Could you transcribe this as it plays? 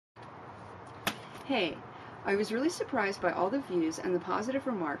Hey, I was really surprised by all the views and the positive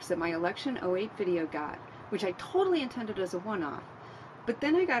remarks that my election '08 video got, which I totally intended as a one-off. But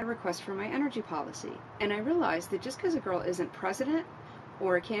then I got a request for my energy policy, and I realized that just because a girl isn't president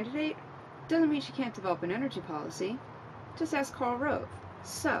or a candidate doesn't mean she can't develop an energy policy. Just ask Karl Rove.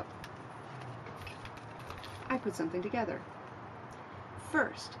 So, I put something together.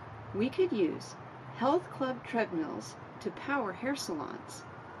 First, we could use health club treadmills to power hair salons.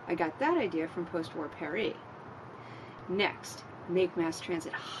 I got that idea from post-war Paris. Next, make mass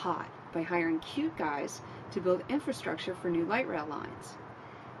transit hot by hiring cute guys to build infrastructure for new light rail lines.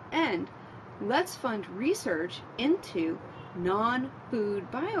 And let's fund research into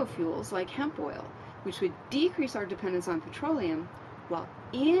non-food biofuels like hemp oil, which would decrease our dependence on petroleum while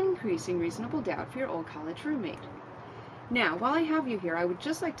increasing reasonable doubt for your old college roommate. Now, while I have you here, I would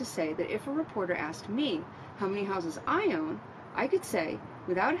just like to say that if a reporter asked me how many houses I own, I could say,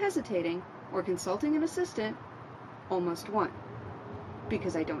 without hesitating or consulting an assistant, almost one.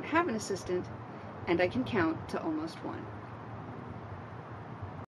 Because I don't have an assistant, and I can count to almost one.